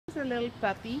a little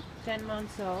puppy, 10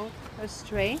 months old, a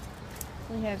stray.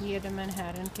 We have here the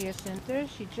Manhattan Care Center.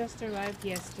 She just arrived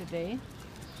yesterday.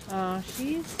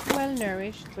 She's well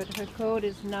nourished, but her coat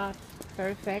is not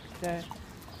perfect.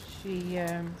 She's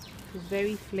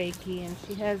very flaky, and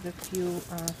she has a few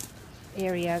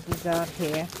areas without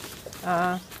hair.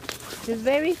 She's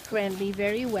very friendly,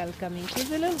 very welcoming. She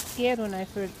was a little scared when I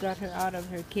first got her out of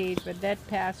her cage, but that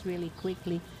passed really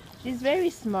quickly. She's very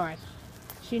smart.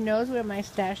 She knows where my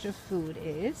stash of food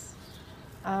is.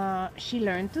 She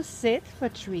learned to sit for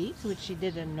treats, which she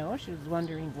didn't know. She was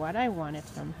wondering what I wanted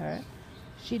from her.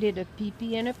 She did a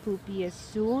pee-pee and a poopy as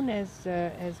soon as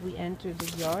we entered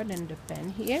the yard and the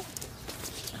pen here.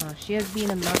 She has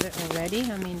been a mother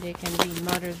already. I mean, they can be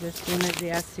mothers as soon as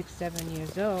they are 6, 7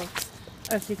 years old.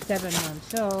 6, 7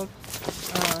 months old.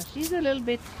 She's a little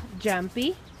bit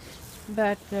jumpy,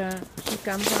 but she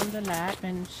comes on the lap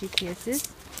and she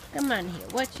kisses. Come on here.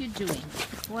 What you doing?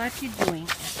 What you doing?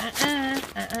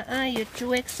 You're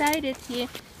too excited here.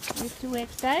 You're too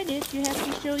excited. You have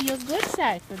to show your good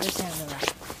side for the camera.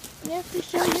 You have to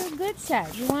show your good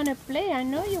side. You want to play? I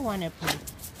know you want to play.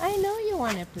 I know you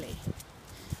want to play.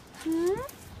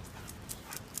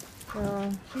 So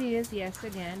she is, yes,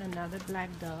 again, another black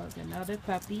dog, another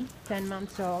puppy, 10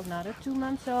 months old, not a 2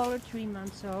 months old or 3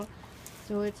 months old.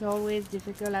 So it's always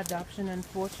difficult adoption,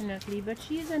 unfortunately, but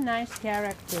she's a nice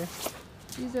character.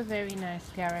 She's a very nice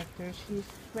character. She's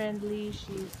friendly,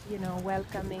 she's,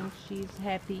 welcoming, she's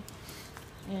happy,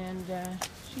 and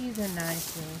she's a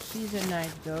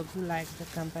nice dog who likes the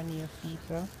company of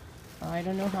people. I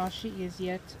don't know how she is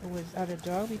yet with other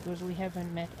dogs because we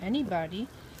haven't met anybody,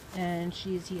 and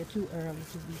she's here too early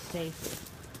to be safe.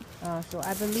 So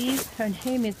I believe her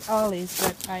name is Olive,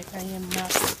 but I am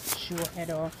not sure at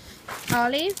all.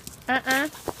 Olive,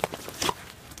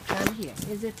 come here.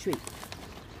 Here's a treat.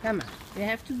 Come on. You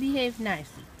have to behave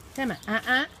nicely. Come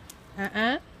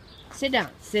on. Sit down.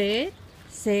 Sit.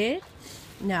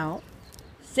 No.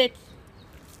 Sit.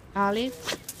 Olive,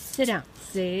 sit down.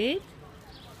 Sit.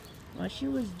 Well, she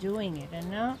was doing it, and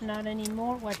now not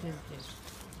anymore. What is this?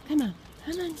 Come on.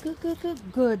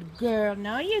 Good girl.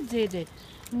 Now you did it.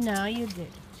 Now you did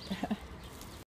it.